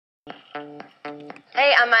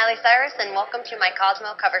Hey, I'm Miley Cyrus, and welcome to my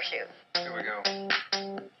Cosmo cover shoot. Here we go.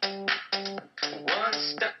 One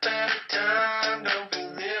step at a time, don't be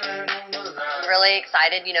living on the line. I'm really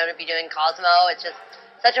excited, to be doing Cosmo. It's just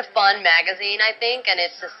such a fun magazine, I think, and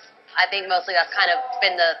I think mostly that's kind of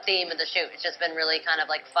been the theme of the shoot. It's just been really kind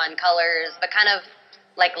of like fun colors, but kind of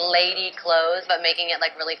like lady clothes, but making it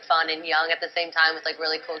like really fun and young at the same time with like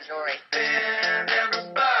really cool jewelry. And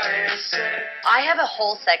everybody said, I have a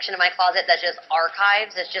whole section in my closet that's just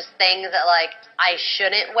archives. It's just things that like I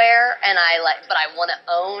shouldn't wear and but I want to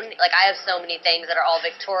own. Like I have so many things that are all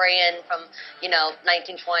Victorian from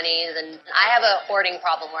 1920s, and I have a hoarding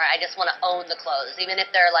problem where I just want to own the clothes, even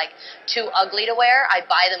if they're like too ugly to wear. I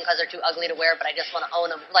buy them because they're too ugly to wear, but I just want to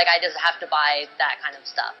own them. Like I just have to buy that kind of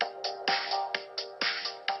stuff.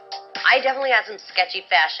 I definitely had some sketchy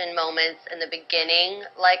fashion moments in the beginning,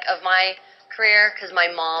 of my career, because my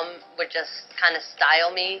mom would just kind of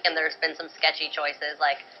style me, and there's been some sketchy choices,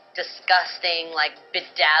 like disgusting,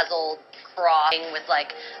 bedazzled crossing with,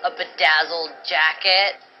 a bedazzled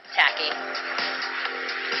jacket. Tacky.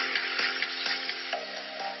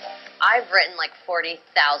 I've written 40,000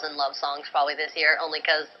 love songs probably this year, only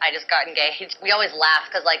because I just got engaged. We always laugh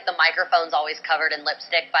because the microphone's always covered in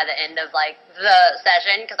lipstick by the end of the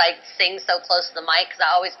session, because I sing so close to the mic, because I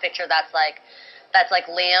always picture that's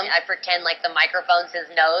Liam. I pretend the microphone's his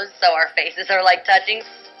nose, so our faces are touching.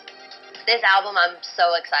 This album I'm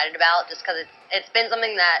so excited about, just because it's been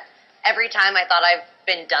something that every time I thought I've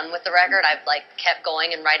been done with the record, I've kept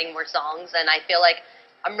going and writing more songs, and I feel like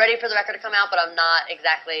I'm ready for the record to come out, but I'm not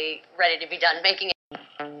exactly ready to be done making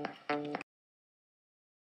it.